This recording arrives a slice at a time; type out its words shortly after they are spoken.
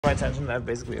My attention that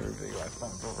basically every video I've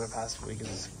filmed over the past week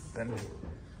has been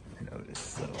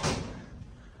noticed, so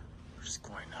we're just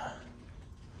going to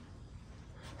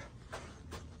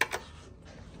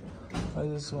try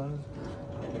this one.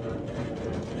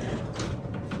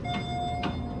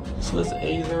 So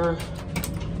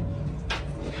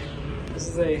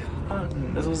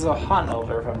this was a hot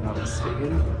elevator if I'm not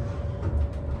mistaken.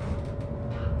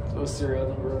 So serial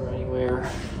number anywhere.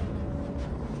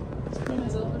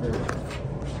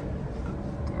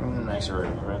 Actually,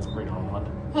 that's a pretty normal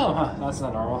one. Oh, huh, that's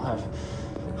not normal.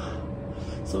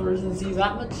 So it doesn't see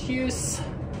that much use.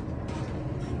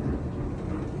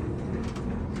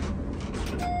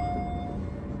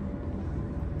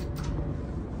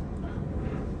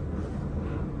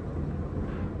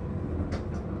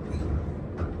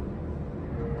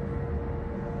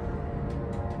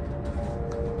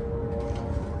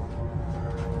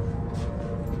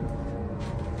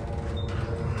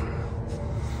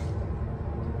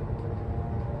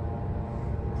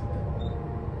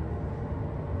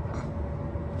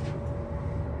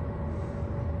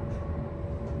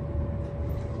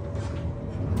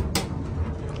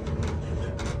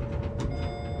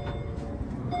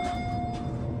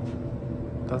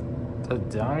 The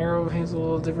down arrow behaves a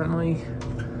little differently.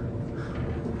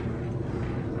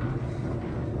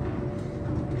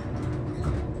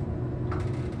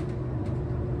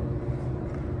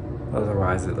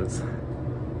 Otherwise, it looks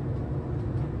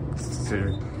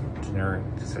considered generic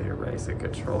to say your basic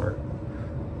controller.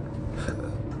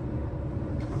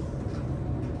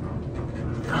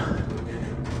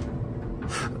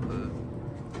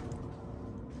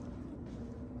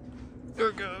 There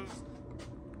it goes.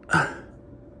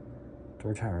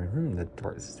 Door timer. The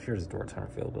door. This appears the door timer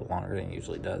feels a bit longer than it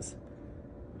usually does.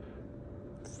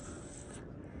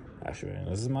 Actually,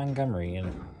 this is Montgomery, and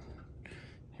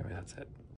anyway, that's it.